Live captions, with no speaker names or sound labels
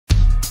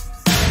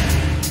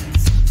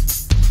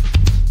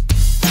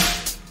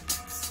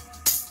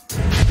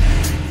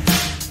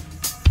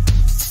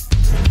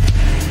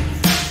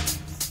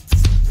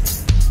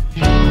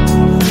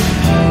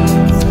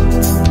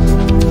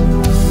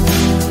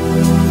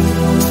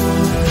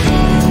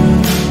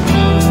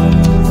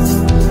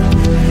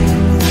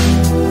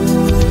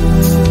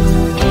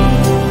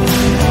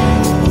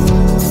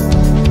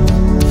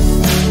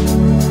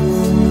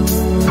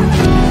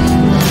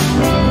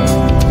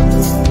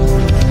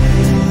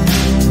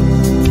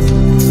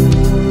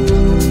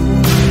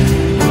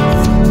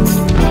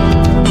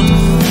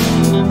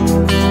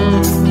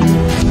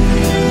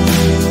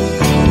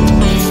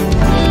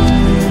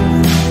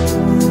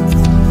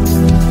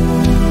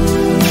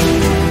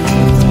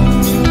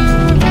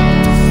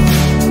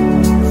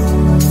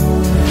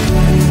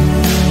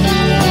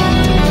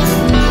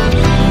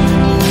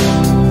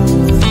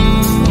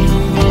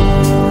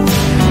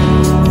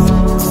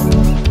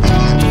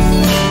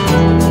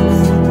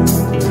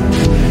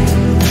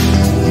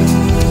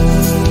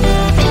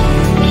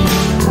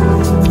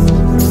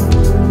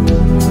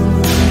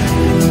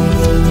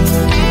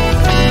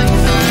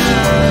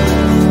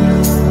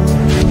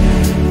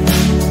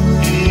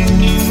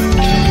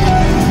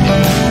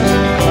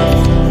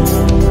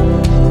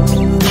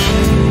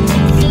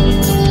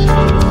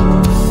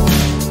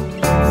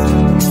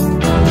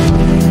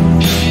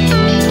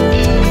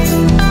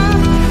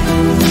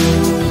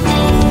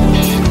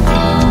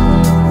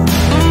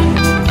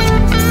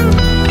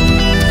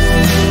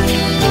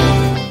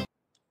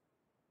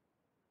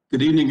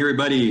Good evening,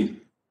 everybody.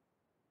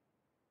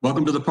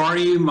 Welcome to the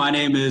party. My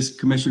name is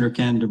Commissioner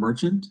Ken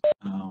DeMerchant.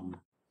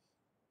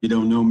 You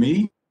don't know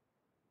me.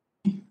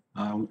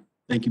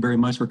 Thank you very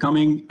much for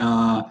coming.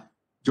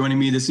 Joining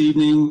me this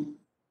evening.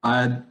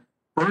 I'd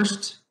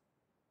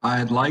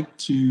like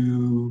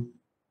to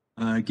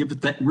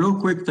give real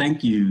quick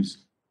thank yous.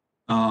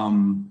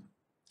 Thank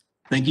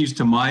yous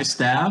to my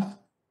staff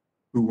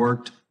who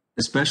worked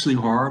especially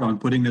hard on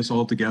putting this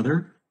all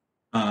together,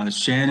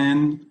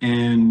 Shannon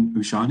and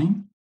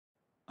Ushani.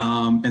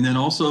 And then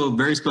also a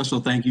very special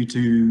thank you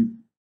to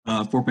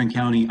Fort Bend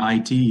County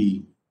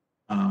IT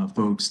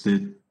folks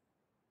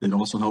that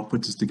also helped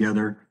put this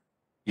together.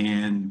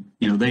 And,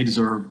 you know, they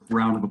deserve a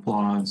round of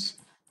applause.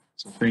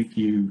 So thank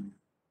you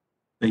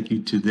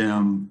to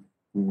them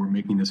for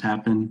making this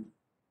happen.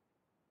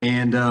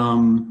 And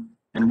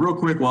real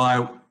quick,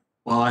 while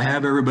I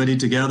have everybody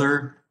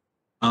together,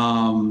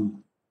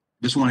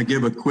 just want to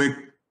give a quick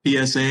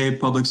PSA,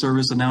 public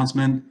service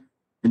announcement,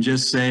 and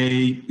just say,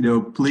 you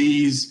know,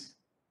 please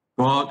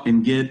go out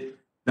and get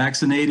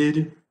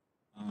vaccinated.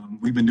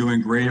 We've been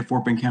doing great at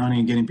Fort Bend County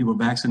and getting people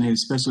vaccinated,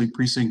 especially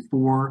Precinct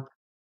 4.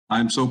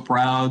 I'm so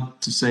proud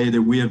to say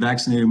that we have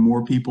vaccinated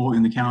more people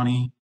in the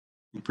county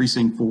in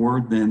Precinct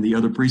 4 than the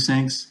other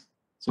precincts.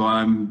 So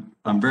I'm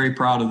very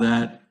proud of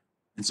that.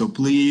 And so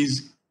please,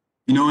 if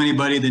you know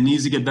anybody that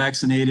needs to get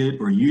vaccinated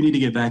or you need to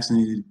get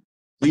vaccinated,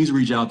 please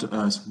reach out to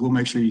us. We'll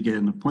make sure you get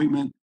an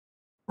appointment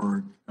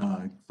or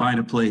find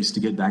a place to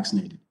get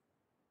vaccinated.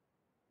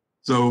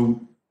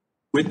 So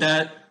with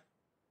that,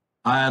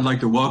 I'd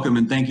like to welcome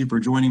and thank you for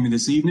joining me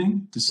this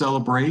evening to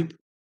celebrate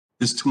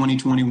this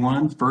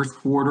 2021 first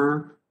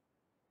quarter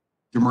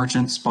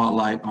DeMerchant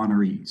Spotlight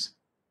honorees.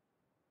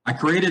 I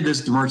created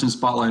this DeMerchant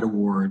Spotlight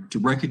Award to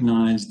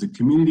recognize the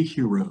community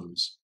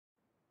heroes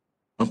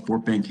of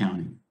Fort Bend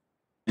County.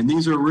 And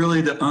these are really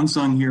the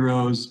unsung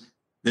heroes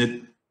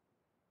that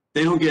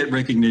they don't get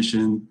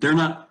recognition. They're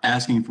not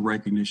asking for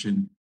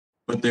recognition,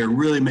 but they're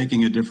really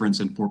making a difference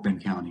in Fort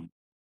Bend County.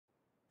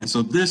 And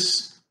so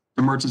this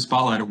DeMerchant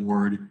Spotlight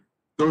Award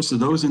goes to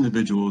those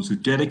individuals who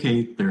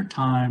dedicate their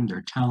time,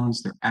 their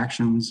talents, their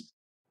actions,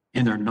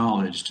 and their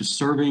knowledge to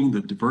serving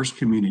the diverse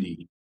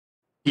community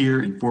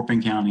here in Fort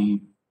Bend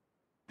County,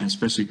 and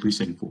especially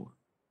Precinct 4.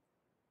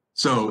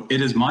 So it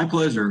is my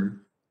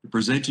pleasure to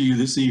present to you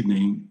this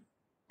evening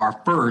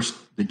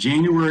the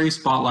January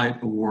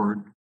Spotlight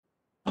Award,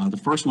 the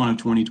first one of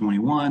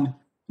 2021,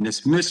 and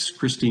it's Miss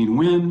Christine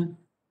Nguyen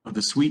of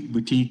the Sweet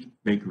Boutique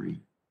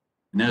Bakery,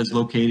 and that is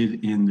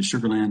located in the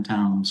Sugar Land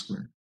Town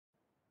Square.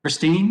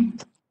 Christine,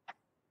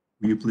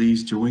 will you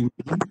please join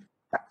me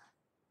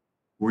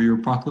for your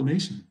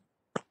proclamation?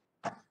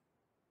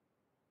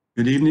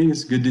 Good evening.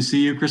 It's good to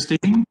see you,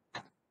 Christine.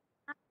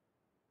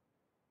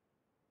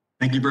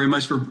 Thank you very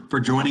much for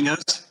joining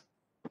us.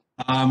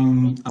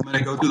 I'm going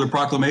to go through the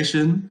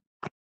proclamation.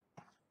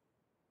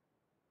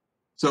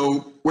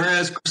 So,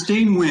 whereas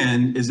Christine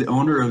Nguyen is the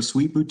owner of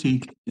Sweet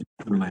Boutique in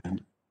Sugar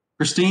Land,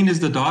 Christine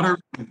is the daughter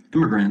of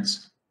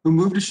immigrants who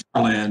moved to Sugar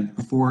Land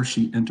before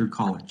she entered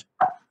college.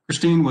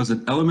 Christine was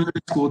an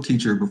elementary school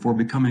teacher before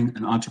becoming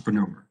an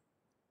entrepreneur.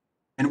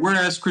 And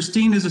whereas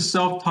Christine is a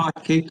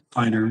self-taught cake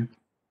designer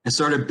and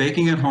started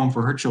baking at home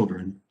for her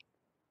children,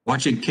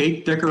 watching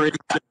cake decorating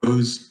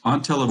shows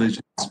on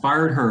television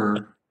inspired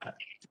her to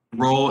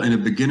enroll in a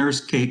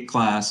beginner's cake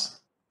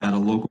class at a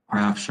local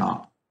craft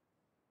shop.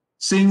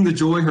 Seeing the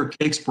joy her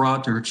cakes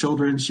brought to her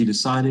children, she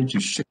decided to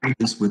share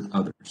this with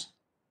others.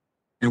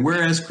 And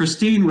whereas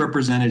Christine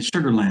represented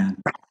Sugar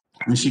Land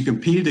when she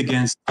competed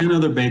against 10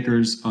 other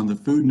bakers on the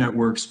Food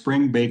Network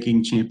Spring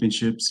Baking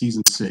Championship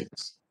Season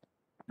 6.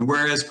 And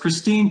whereas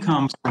Christine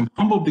comes from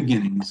humble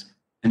beginnings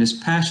and is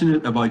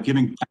passionate about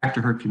giving back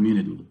to her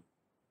community,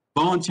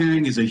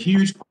 volunteering is a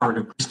huge part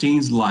of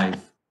Christine's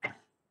life.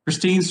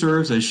 Christine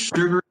serves as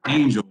Sugar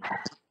Angel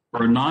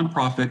for a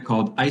nonprofit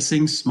called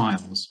Icing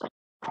Smiles,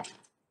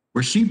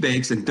 where she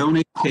bakes and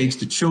donates cakes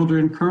to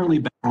children currently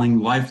battling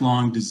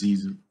lifelong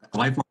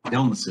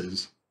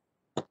illnesses.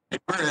 And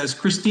whereas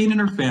Christine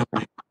and her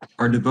family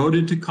are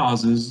devoted to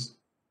causes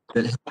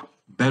that help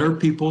better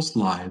people's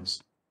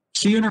lives,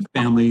 she and her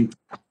family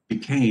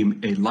became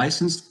a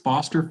licensed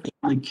foster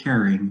family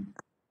caring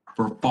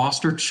for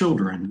foster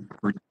children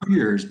for 2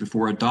 years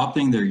before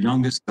adopting their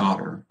youngest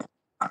daughter.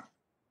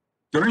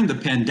 During the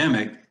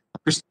pandemic,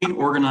 Christine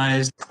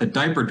organized a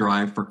diaper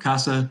drive for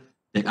Casa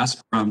de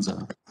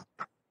Esperanza.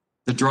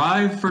 The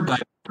drive for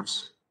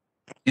diapers,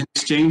 in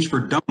exchange for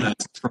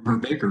donuts from her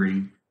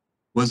bakery,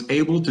 was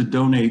able to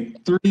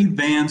donate 30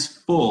 vans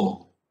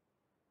full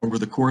over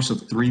the course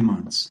of 3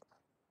 months.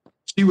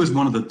 She was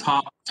one of the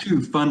top 2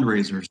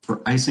 fundraisers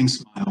for Icing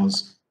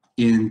Smiles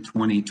in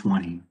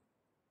 2020.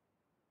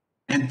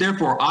 And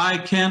therefore, I,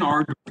 Ken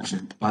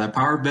DeMerchant, by the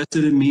power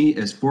vested in me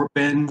as Fort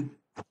Bend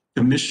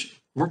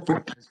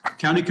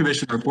County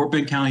Commissioner of Fort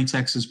Bend County,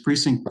 Texas,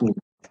 Precinct 4,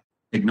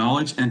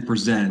 acknowledge and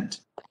present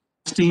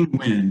Christine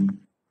Nguyen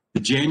the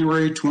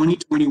January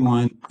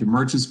 2021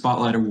 DeMerchant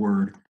Spotlight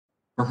Award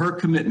for her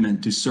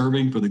commitment to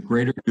serving for the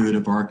greater good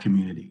of our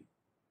community.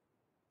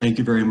 Thank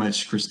you very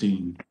much,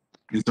 Christine.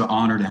 It's an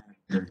honor to have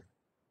you here.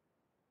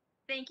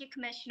 Thank you,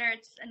 Commissioner.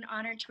 It's an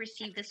honor to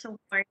receive this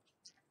award.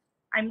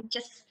 I'm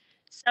just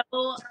so,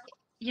 proud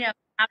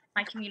of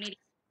my community,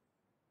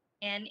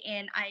 and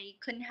I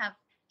couldn't have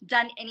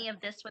done any of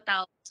this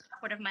without the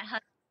support of my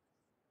husband,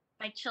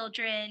 my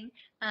children,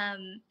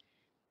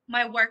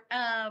 my work,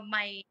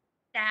 my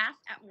staff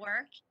at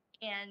work,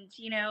 and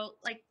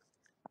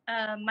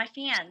my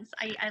fans.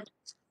 I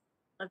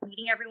love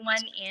meeting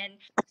everyone, and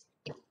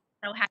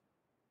so happy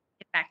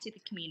to get back to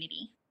the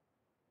community.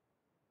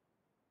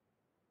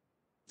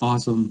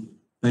 Awesome.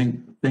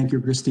 Thank you,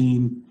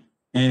 Christine.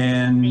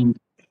 And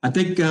I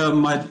think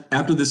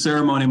after the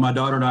ceremony, my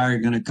daughter and I are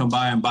going to come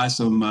by and buy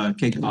some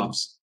cake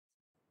pops.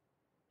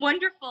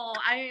 Wonderful.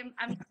 I'm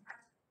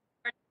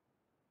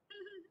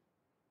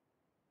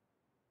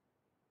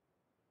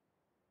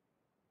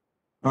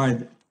All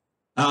right.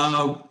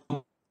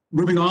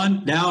 Moving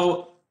on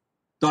now,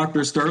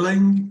 Dr.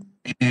 Sterling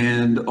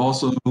and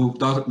also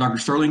Dr.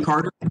 Sterling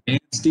Carter and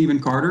Stephen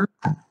Carter,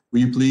 will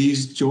you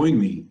please join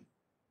me?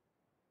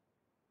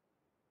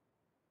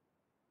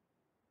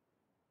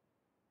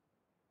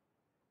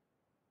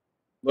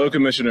 Hello,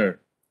 Commissioner.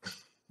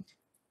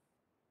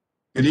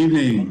 Good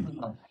evening.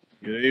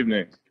 Good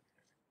evening.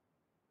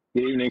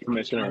 Good evening,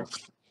 Commissioner.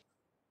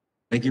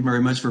 Thank you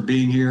very much for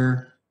being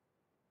here.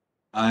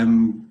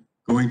 I'm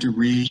going to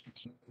read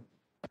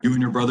you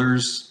and your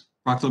brother's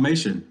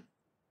proclamation.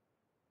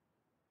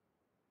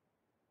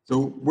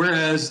 So,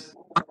 whereas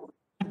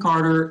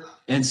Carter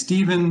and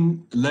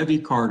Stephen Levy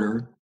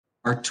Carter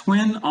are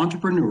twin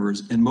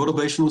entrepreneurs and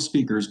motivational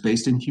speakers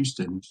based in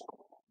Houston,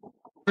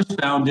 first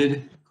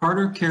founded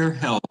Carter Care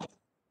Health,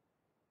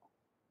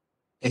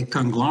 a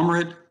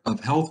conglomerate of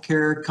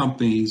healthcare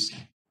companies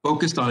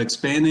focused on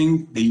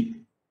expanding the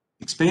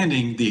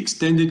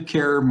extended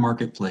care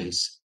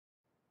marketplace.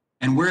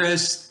 And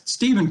whereas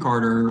Stephen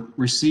Carter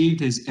received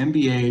his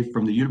MBA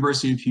from the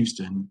University of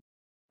Houston,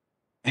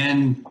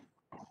 and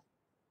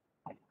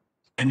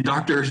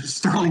Dr.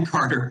 Sterling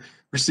Carter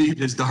received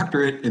his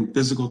doctorate in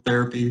physical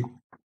therapy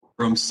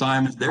from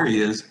Simons, there he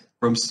is,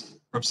 from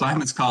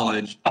Simons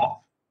College.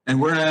 And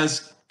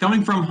whereas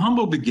coming from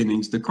humble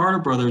beginnings, the Carter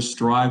brothers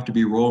strive to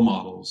be role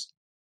models.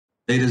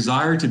 They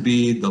desire to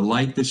be the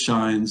light that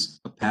shines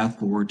a path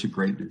forward to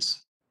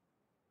greatness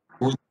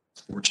for the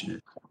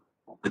fortunate,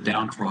 the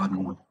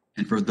downtrodden,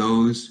 and for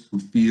those who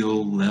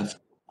feel left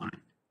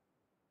behind.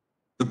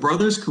 The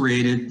brothers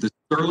created the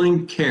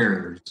Sterling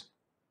Cares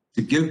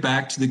to give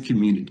back to the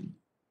community.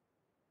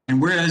 And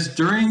whereas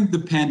during the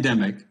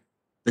pandemic,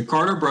 the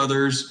Carter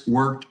brothers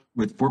worked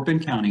with Fort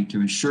Bend County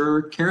to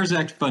ensure CARES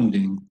Act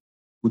funding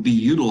would be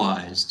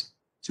utilized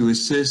to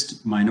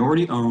assist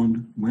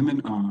minority-owned,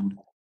 women-owned,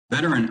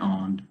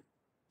 veteran-owned,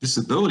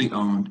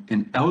 disability-owned,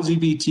 and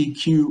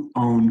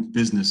LGBTQ-owned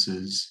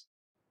businesses.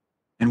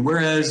 And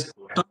whereas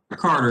Dr.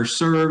 Carter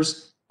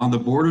serves on the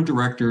board of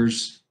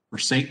directors for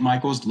St.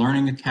 Michael's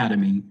Learning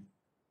Academy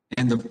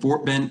and the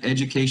Fort Bend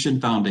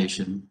Education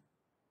Foundation,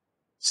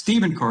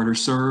 Stephen Carter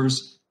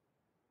serves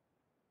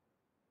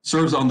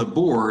on the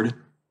board,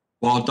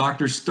 while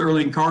Dr.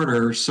 Sterling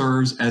Carter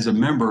serves as a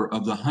member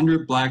of the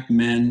 100 Black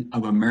Men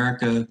of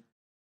America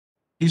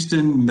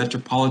Houston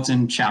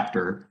Metropolitan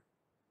Chapter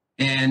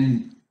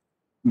and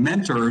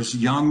mentors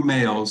young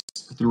males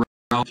throughout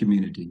the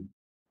community.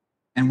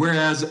 And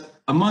whereas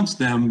amongst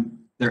them,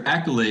 their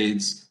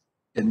accolades,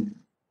 and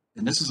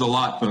this is a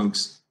lot,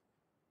 folks,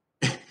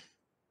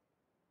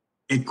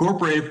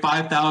 incorporated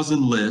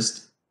 5,000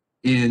 list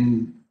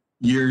in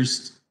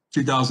years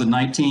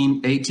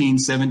 2019, 18,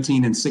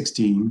 17, and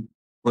 16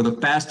 for the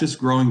fastest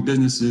growing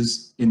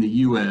businesses in the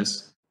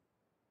U.S.,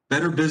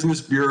 Better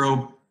Business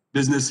Bureau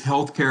Business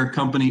Healthcare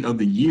Company of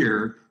the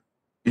Year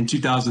in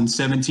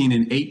 2017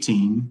 and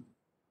 18,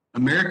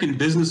 American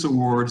Business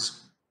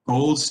Awards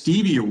Gold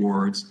Stevie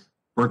Awards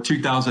for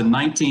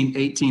 2019,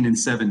 18, and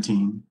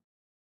 17,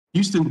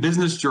 Houston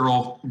Business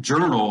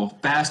Journal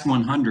Fast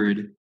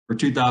 100 for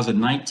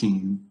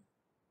 2019,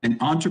 an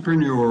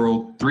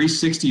Entrepreneurial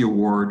 360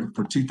 Award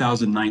for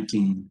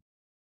 2019,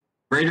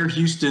 Greater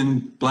Houston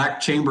Black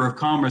Chamber of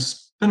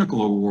Commerce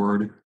Pinnacle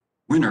Award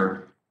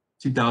winner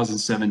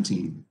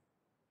 2017.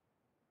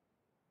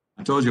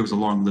 I told you it was a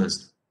long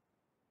list.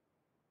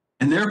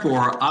 And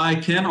therefore, I,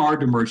 Ken R.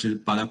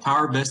 DeMerchant, by the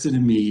power vested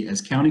in me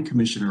as County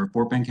Commissioner of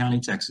Fort Bend County,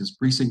 Texas,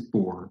 Precinct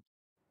 4,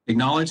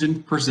 acknowledge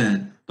and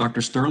present Dr.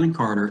 Sterling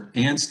Carter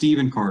and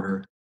Stephen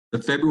Carter the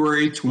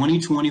February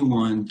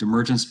 2021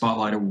 DeMerchant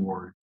Spotlight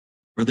Award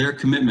for their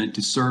commitment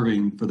to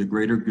serving for the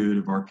greater good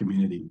of our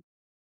community.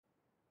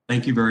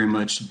 Thank you very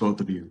much to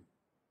both of you.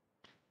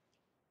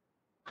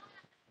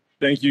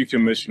 Thank you,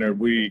 Commissioner.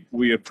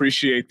 We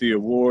appreciate the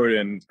award,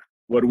 and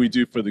what we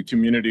do for the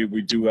community,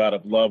 we do out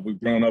of love. We've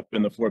grown up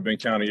in the Fort Bend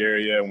County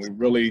area, and we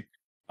really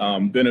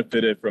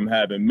benefited from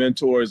having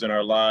mentors in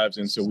our lives.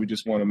 And so we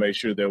just want to make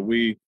sure that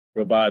we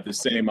provide the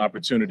same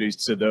opportunities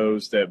to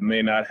those that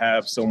may not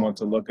have someone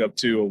to look up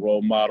to, a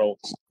role model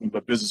from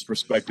a business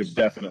perspective,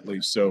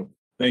 definitely. So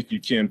thank you,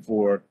 Ken,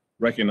 for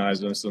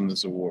recognizing us on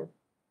this award.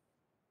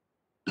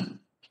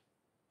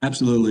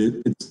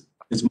 Absolutely.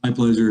 It's my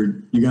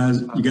pleasure. You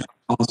guys are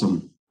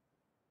awesome.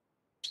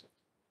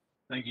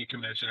 Thank you,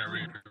 Commissioner.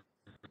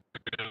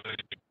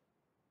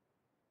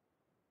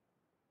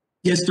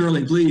 Yes,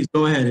 Sterling, please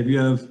go ahead. If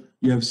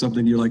you have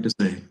something you'd like to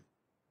say.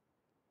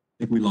 I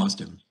think we lost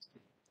him.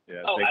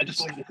 Yeah, Oh, thank I you.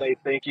 just wanted to say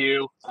thank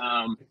you.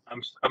 I'm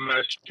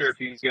not sure if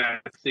you guys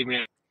see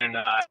me or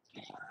not.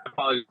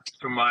 Apologies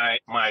for my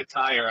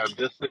attire. I'm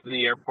just in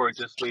the airport,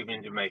 just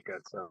leaving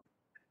Jamaica. So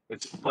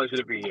it's a pleasure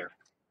to be here.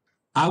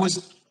 I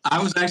was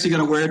actually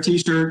going to wear a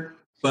T-shirt,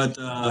 but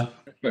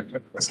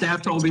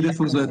staff told me this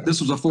was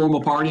a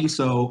formal party,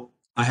 so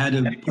I had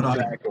to put on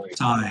Exactly. a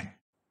tie.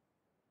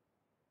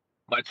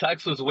 My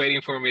tux was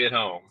waiting for me at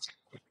home.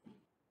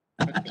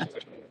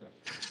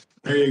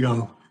 There you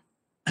go.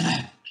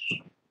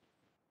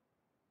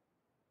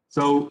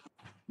 So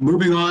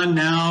moving on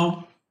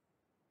now,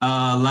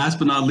 last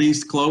but not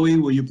least, Chloe,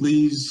 will you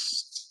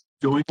please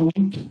join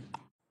me?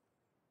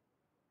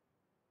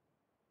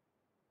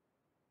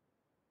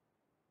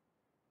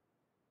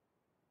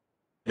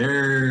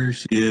 There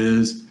she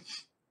is.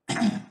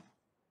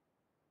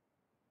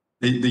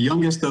 The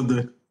youngest of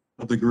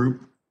the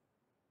group.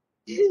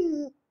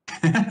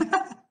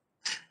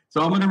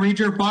 So I'm going to read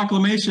your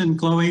proclamation,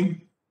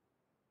 Chloe.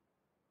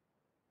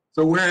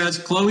 So whereas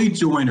Chloe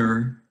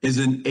Joyner is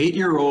an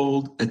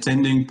 8-year-old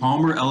attending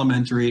Palmer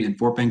Elementary in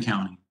Fort Bend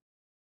County.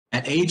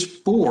 At age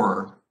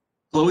 4,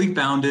 Chloe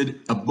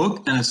founded A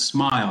Book and a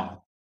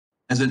Smile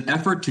as an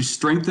effort to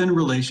strengthen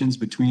relations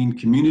between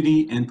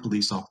community and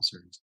police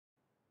officers.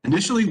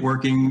 Initially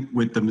working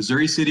with the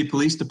Missouri City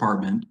Police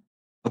Department,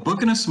 A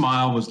Book and a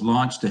Smile was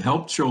launched to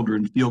help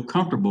children feel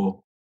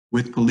comfortable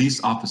with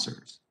police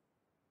officers.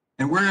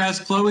 And whereas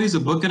Chloe's A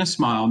Book and a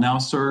Smile now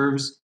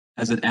serves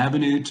as an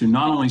avenue to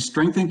not only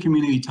strengthen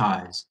community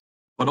ties,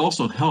 but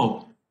also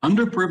help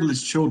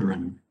underprivileged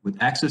children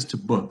with access to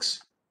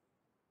books,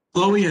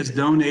 Chloe has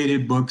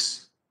donated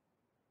books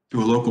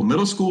to a local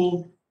middle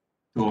school,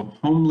 to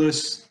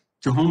homeless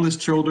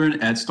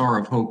children at Star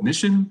of Hope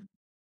Mission,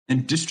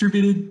 and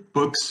distributed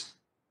books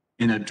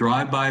in a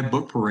drive-by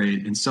book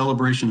parade in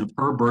celebration of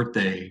her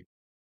birthday,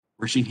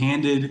 where she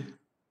handed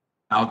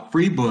out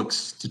free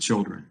books to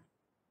children.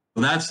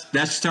 Well,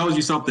 that tells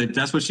you something.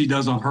 That's what she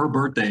does on her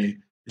birthday.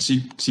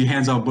 She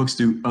hands out books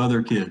to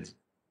other kids.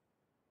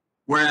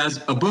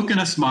 Whereas A Book and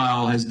a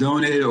Smile has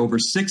donated over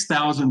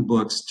 6,000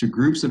 books to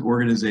groups and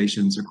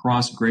organizations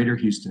across Greater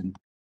Houston,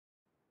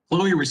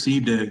 Chloe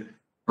received a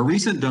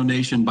recent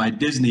donation by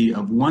Disney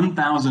of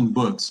 1,000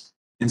 books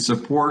in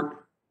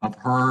support of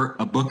her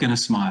A Book and a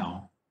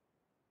Smile.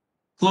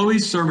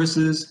 Chloe's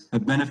services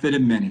have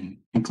benefited many,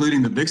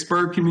 including the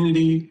Vicksburg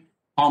community,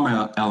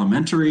 Palmer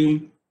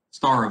Elementary,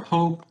 Star of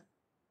Hope,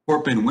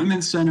 Fort Bend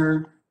Women's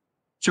Center,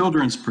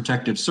 Children's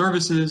Protective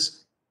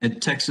Services,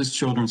 and Texas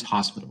Children's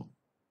Hospital.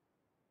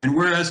 And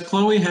whereas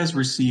Chloe has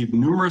received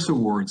numerous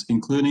awards,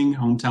 including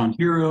Hometown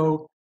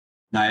Hero,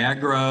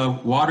 Niagara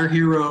Water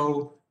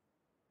Hero,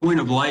 Point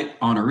of Light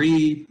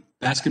honoree,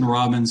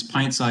 Baskin-Robbins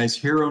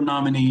Pint-Sized Hero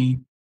nominee,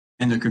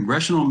 and the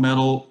Congressional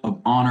Medal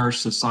of Honor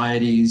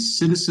Society's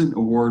Citizen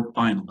Award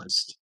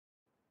finalist.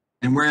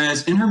 And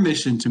whereas in her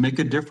mission to make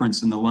a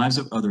difference in the lives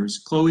of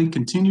others, Chloe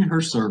continued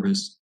her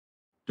service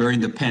during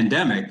the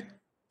pandemic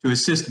to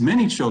assist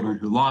many children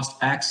who lost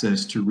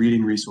access to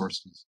reading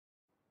resources.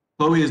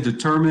 Chloe is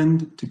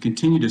determined to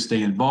continue to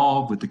stay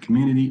involved with the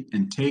community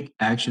and take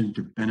action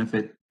to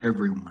benefit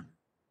everyone.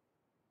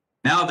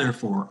 Now,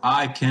 therefore,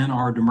 I, Ken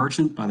R.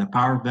 DeMerchant, by the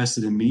power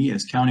vested in me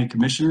as County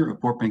Commissioner of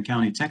Fort Bend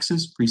County,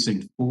 Texas,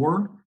 Precinct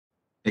 4,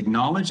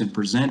 acknowledge and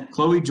present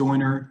Chloe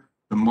Joyner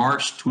the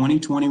March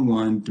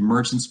 2021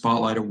 DeMerchant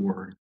Spotlight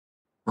Award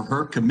for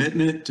her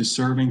commitment to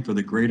serving for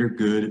the greater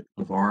good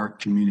of our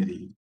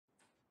community.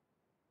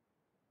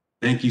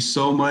 Thank you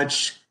so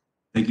much.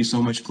 Thank you so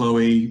much,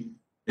 Chloe.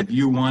 If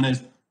you want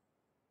to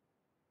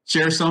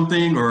share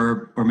something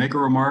or make a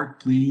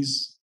remark,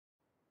 please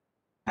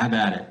have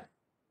at it.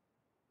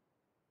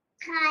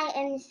 Hi,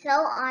 I'm so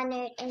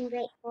honored and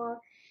grateful.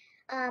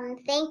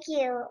 Thank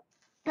you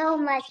so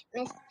much,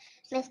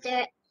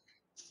 Mr.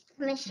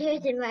 Commissioner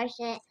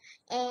DeMerchant.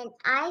 And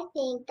I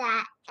think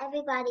that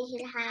everybody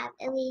should have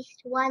at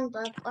least one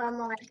book or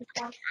more,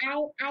 because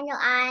I know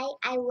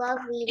I love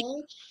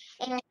reading,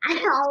 and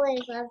I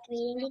always loved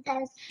reading,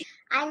 because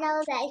I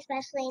know that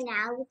especially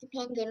now with the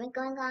pandemic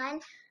going on,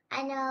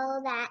 I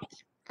know that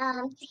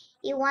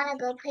you want to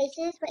go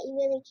places, but you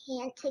really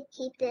can't to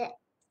keep the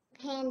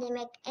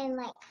pandemic and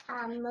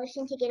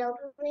motion to get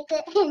over with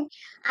it. And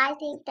I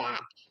think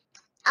that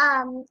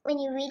when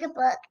you read a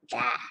book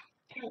that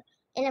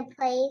in a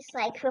place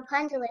like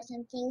Rapunzel or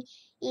something,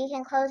 you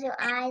can close your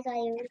eyes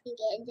while you're reading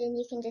it, and then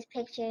you can just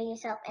picture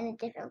yourself in a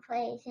different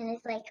place, and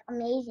it's like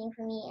amazing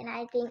for me, and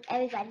I think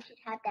everybody should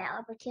have that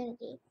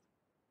opportunity.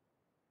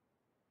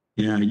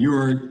 Yeah,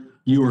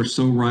 you are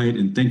so right,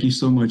 and thank you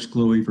so much,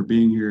 Chloe, for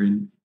being here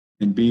and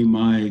being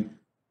my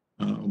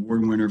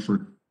award winner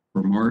for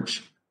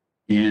March.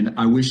 And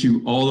I wish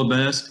you all the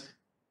best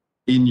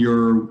in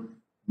your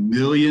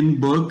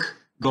million book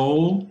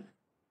goal.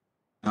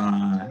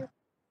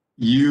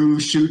 You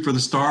shoot for the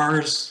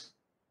stars.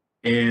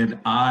 And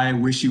I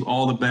wish you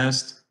all the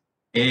best.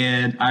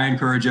 And I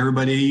encourage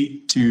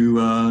everybody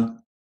to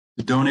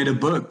donate a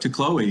book to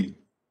Chloe.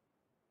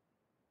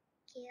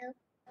 Thank you.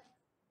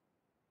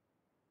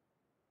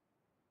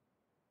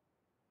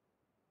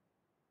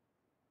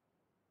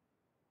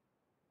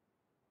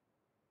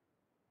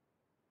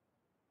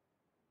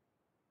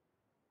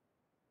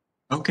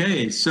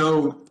 Okay,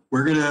 so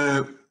we're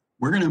gonna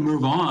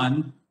move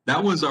on.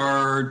 That was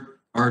the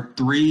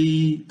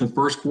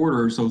first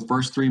quarter, so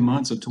first 3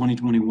 months of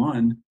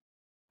 2021.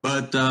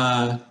 But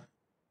due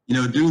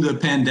to the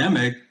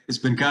pandemic, it's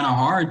been kind of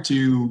hard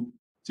to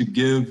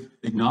give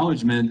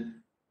acknowledgement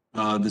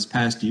this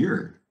past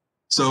year.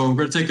 So we're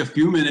going to take a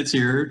few minutes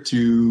here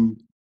to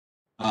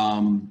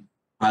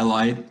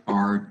highlight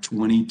our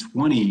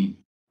 2020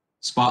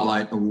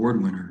 Spotlight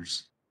Award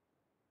winners.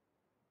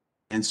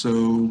 And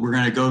so we're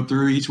going to go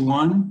through each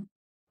one.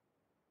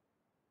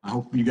 I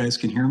hope you guys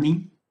can hear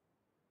me.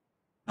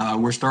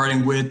 We're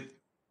starting with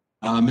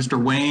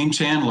Mr. Wayne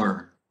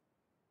Chandler.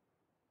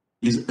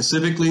 He's a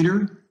civic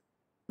leader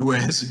who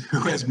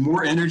has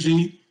more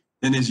energy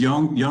than his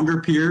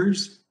younger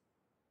peers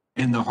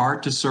and the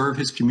heart to serve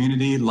his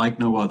community like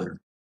no other.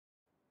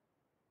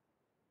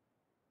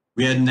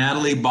 We had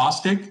Natalie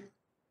Bostic,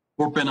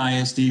 Fort Bend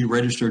ISD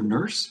registered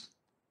nurse,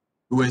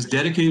 who has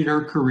dedicated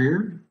her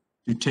career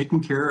to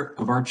taking care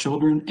of our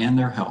children and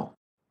their health.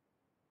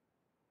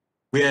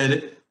 We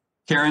had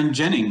Karen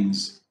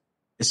Jennings,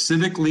 a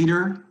civic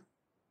leader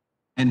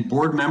and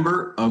board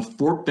member of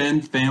Fort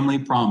Bend Family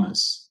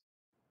Promise.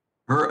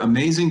 Her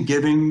amazing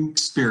giving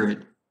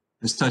spirit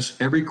has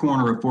touched every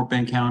corner of Fort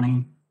Bend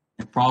County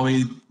and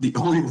probably the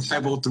only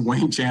rival to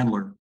Wayne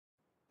Chandler.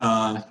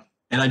 And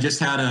I just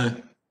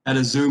had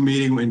a Zoom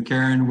meeting when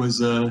Karen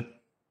was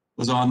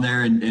on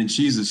there, and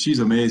she's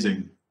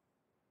amazing.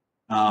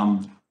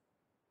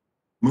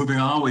 Moving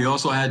on, we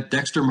also had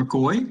Dexter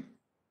McCoy.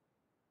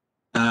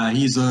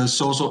 He's a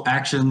social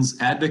actions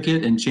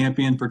advocate and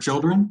champion for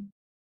children.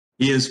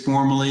 He is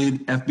formerly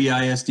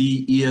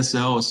FBISD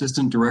ESL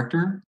Assistant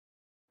Director.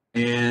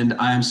 And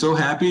I am so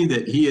happy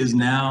that he is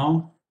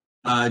now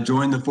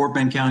joined the Fort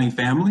Bend County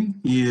family.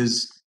 He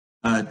is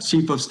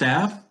Chief of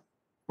Staff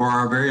for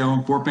our very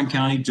own Fort Bend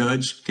County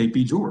Judge,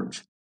 KP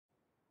George.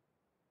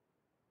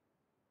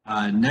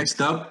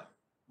 Next up,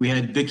 we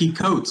had Vicki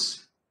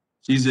Coates.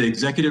 She's the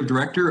Executive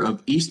Director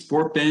of East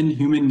Fort Bend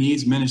Human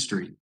Needs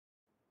Ministry.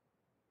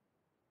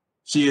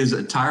 She is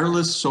a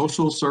tireless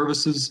social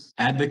services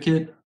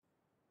advocate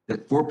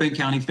that Fort Bend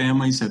County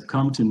families have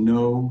come to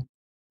know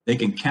they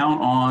can count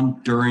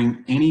on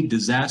during any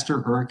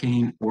disaster,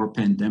 hurricane, or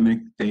pandemic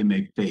they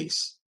may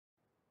face.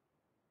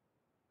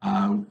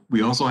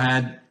 We also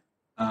had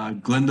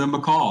Glenda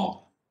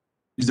McCall.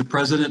 She's the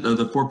president of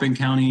the Fort Bend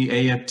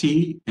County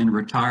AFT and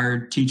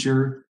retired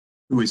teacher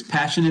who is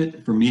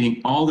passionate for meeting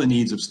all the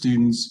needs of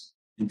students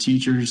and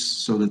teachers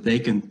so that they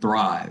can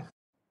thrive.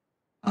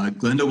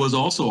 Glenda was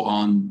also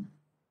on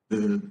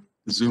the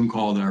Zoom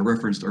call that I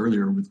referenced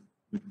earlier with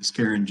Ms.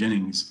 Karen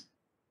Jennings.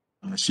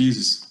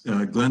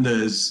 Glenda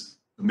is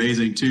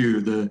amazing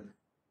too. The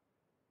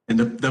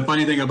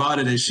funny thing about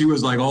it is she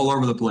was like all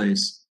over the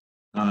place.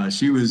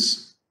 She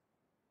was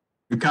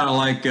kind of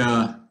like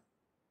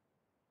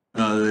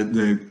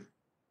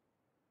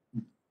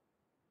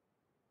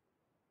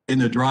in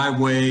the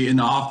driveway, in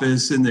the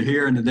office, in the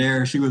here and the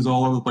there. She was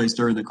all over the place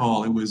during the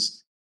call. It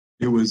was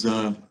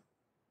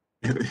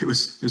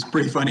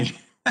pretty funny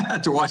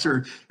to watch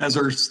her as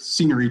her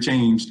scenery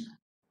changed.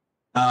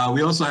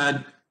 We also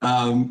had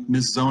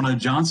Ms. Zona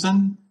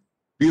Johnson,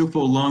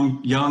 beautiful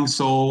young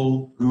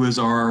soul who is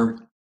our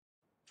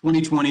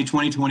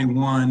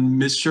 2020-2021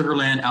 Miss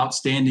Sugarland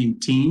Outstanding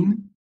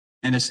Teen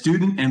and a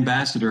student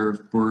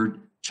ambassador for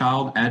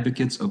Child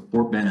Advocates of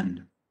Fort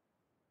Bend.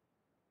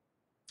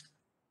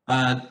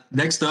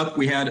 Next up,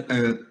 we had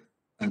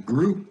a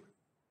group.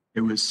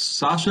 It was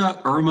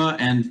Sasha, Irma,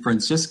 and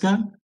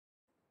Francisca,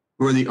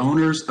 who are the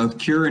owners of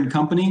Cure and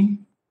Company,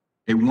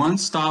 a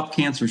one-stop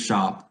cancer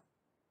shop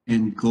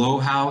in Glow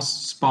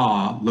House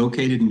Spa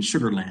located in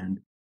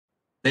Sugarland.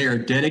 They are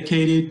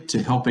dedicated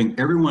to helping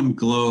everyone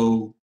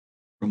glow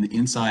from the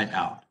inside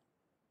out.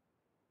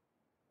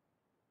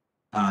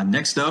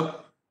 Next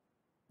up,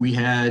 we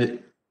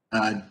had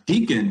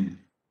Deacon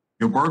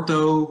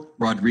Gilberto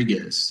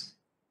Rodriguez.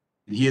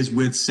 And he is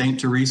with St.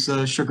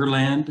 Teresa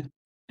Sugarland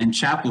and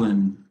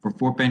chaplain for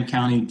Fort Bend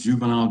County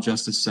Juvenile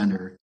Justice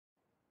Center.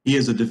 He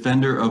is a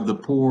defender of the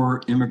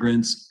poor,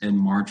 immigrants, and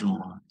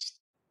marginalized.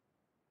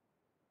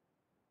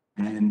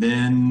 And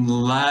then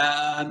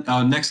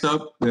next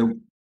up, we have a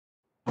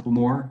couple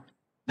more.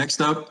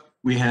 Next up,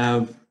 we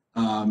have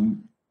Mr.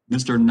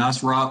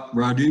 Nasrat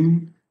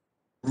Radun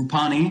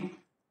Rupani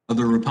of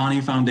the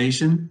Rupani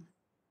Foundation,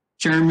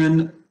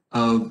 chairman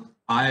of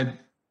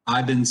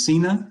Ibn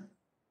Sina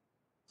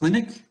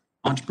Clinic,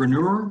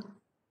 entrepreneur,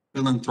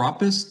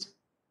 philanthropist,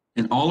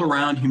 and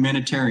all-around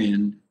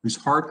humanitarian whose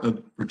heart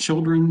for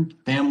children,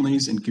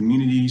 families, and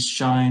communities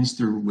shines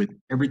through with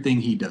everything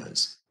he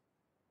does.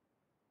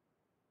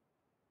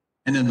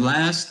 And then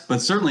last,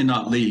 but certainly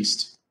not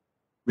least,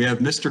 we we have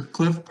Mr.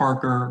 Cliff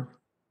Parker,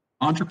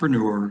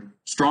 entrepreneur,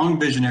 strong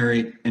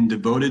visionary, and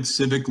devoted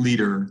civic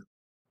leader.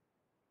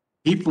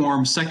 He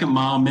formed Second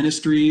Mile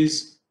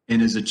Ministries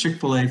and is a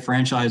Chick-fil-A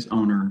franchise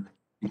owner,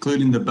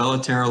 including the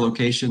Bellaterra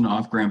location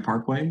off Grand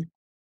Parkway.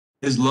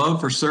 His love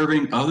for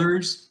serving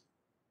others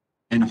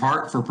and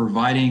heart for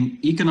providing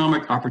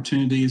economic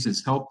opportunities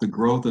has helped the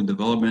growth and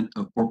development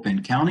of Fort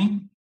Bend County.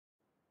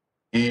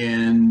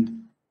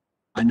 And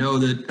I know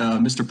that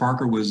Mr.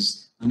 Parker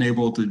was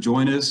unable to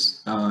join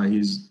us.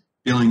 He's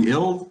feeling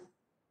ill,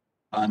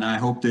 and I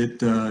hope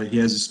that he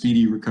has a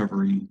speedy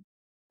recovery.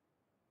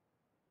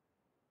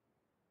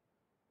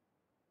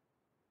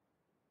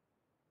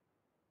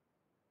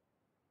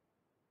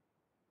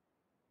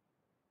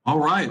 All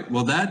right,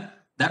 well,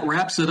 that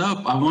wraps it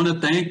up. I want to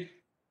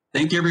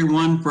thank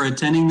everyone for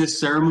attending this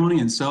ceremony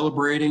and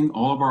celebrating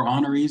all of our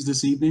honorees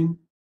this evening.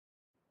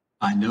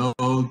 I know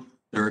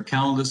there are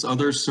countless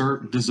others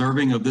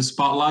deserving of this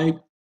spotlight,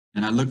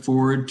 and I look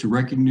forward to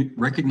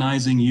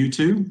recognizing you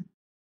too.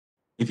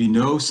 If you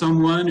know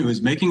someone who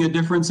is making a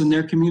difference in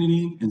their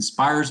community,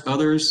 inspires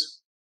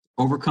others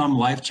to overcome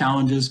life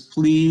challenges,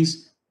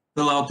 please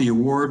fill out the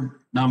award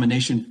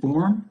nomination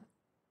form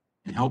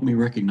and help me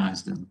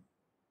recognize them.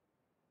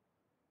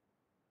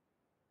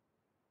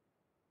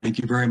 Thank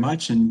you very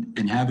much,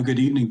 and have a good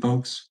evening,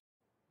 folks.